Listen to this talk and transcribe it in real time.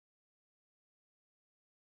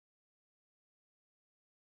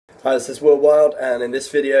Hi, this is Will Wilde, and in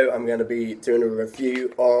this video I'm going to be doing a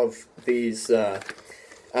review of these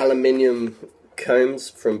aluminium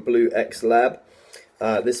combs from Bluexlab.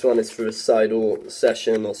 This one is for a Seydel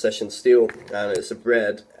Session or Session steel, and it's a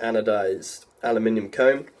red anodized aluminium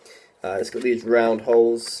comb. It's got these round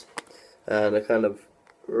holes and a kind of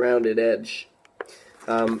rounded edge.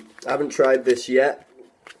 I haven't tried this yet,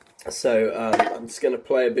 so I'm just going to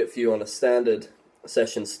play a bit for you on a standard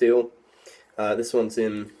Session steel. This one's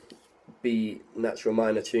in B natural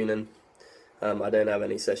minor tuning. I don't have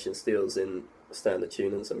any Session steels in standard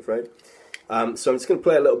tunings, I'm afraid. So I'm just going to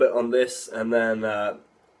play a little bit on this and then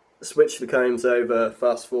switch the combs over,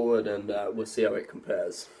 fast forward, and we'll see how it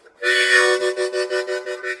compares.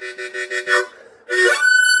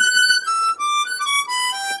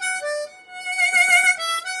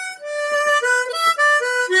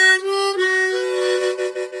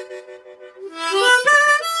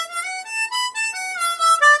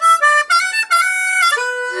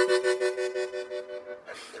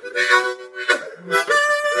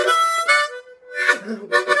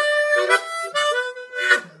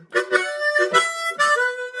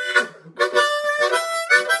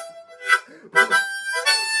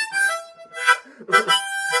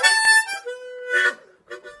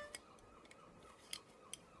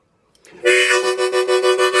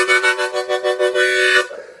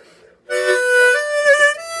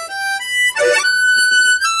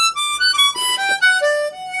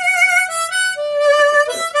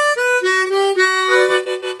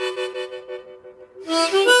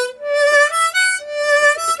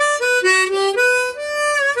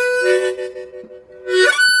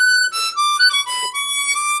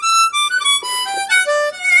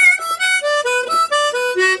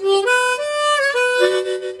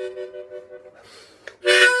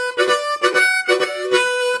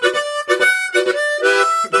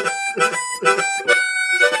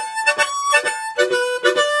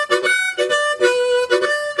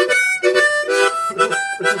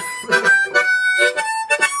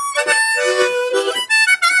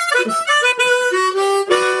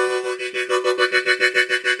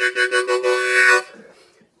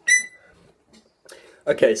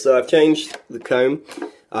 Okay, so I've changed the comb.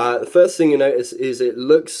 The first thing you notice is it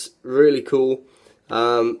looks really cool.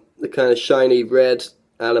 The kind of shiny red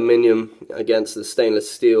aluminium against the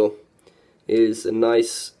stainless steel is a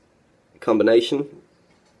nice combination.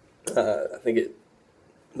 I think it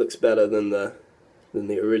looks better than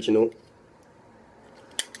the original.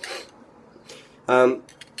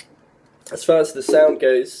 As far as the sound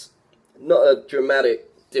goes, not a dramatic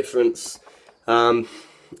difference.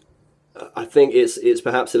 I think it's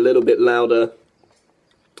perhaps a little bit louder,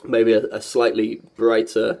 maybe a slightly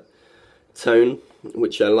brighter tone,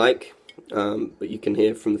 which I like, but you can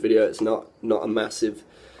hear from the video it's not a massive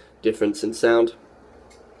difference in sound.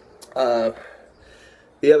 The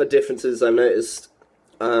other differences I've noticed,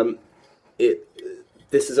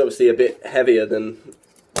 this is obviously a bit heavier than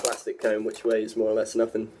plastic comb, which weighs more or less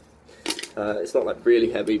nothing. It's not like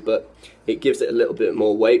really heavy, but it gives it a little bit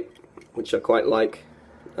more weight, which I quite like.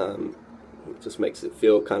 It just makes it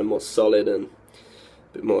feel kind of more solid and a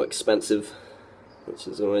bit more expensive, which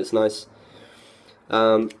is always nice.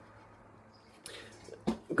 We've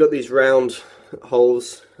got these round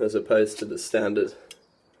holes as opposed to the standard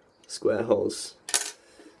square holes.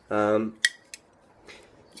 I've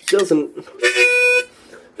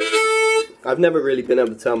never really been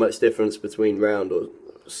able to tell much difference between round or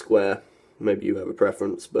square. Maybe you have a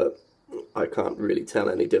preference, but I can't really tell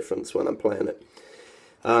any difference when I'm playing it.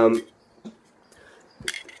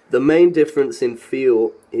 The main difference in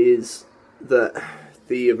feel is that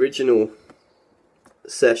the original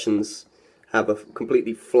Sessions have a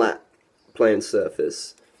completely flat playing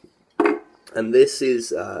surface, and this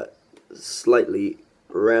is a slightly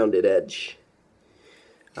rounded edge,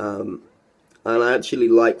 and I actually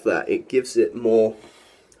like that. It gives it more,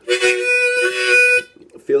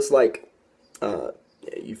 it feels like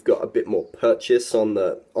you've got a bit more purchase on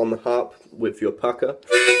the harp with your pucker.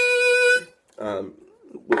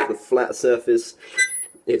 With the flat surface,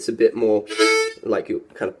 it's a bit more like you're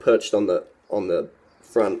kind of perched on the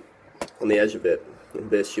front, on the edge of it. In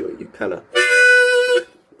this, you kind of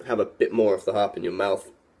have a bit more of the harp in your mouth.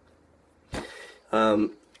 So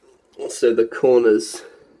the corners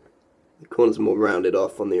are more rounded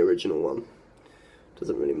off on the original one.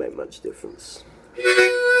 Doesn't really make much difference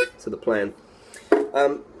to the playing.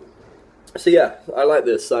 So yeah, I like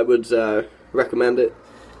this. I would recommend it.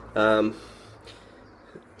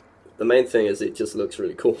 The main thing is it just looks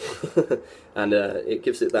really cool, and it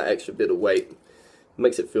gives it that extra bit of weight. It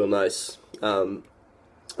makes it feel nice. And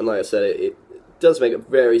like I said, it does make a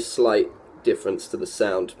very slight difference to the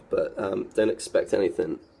sound, but don't expect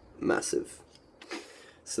anything massive.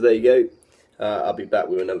 So there you go. I'll be back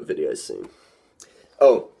with another video soon.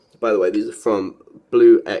 Oh, by the way, these are from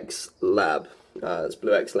Bluexlab. It's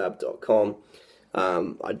bluexlab.com.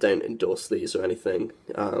 I don't endorse these or anything.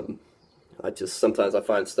 Sometimes I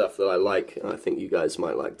find stuff that I like, and I think you guys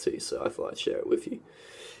might like too, so I thought I'd share it with you.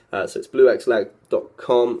 So it's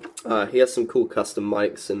bluexlab.com. He has some cool custom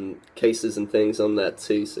mics and cases and things on there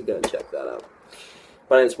too, so go and check that out.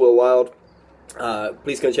 My name's Will Wilde.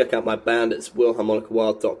 Please go and check out my band. It's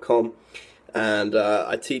willharmonicawilde.com. And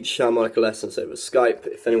I teach harmonica lessons over Skype.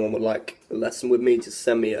 If anyone would like a lesson with me, just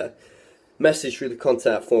send me a message through the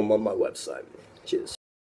contact form on my website. Cheers.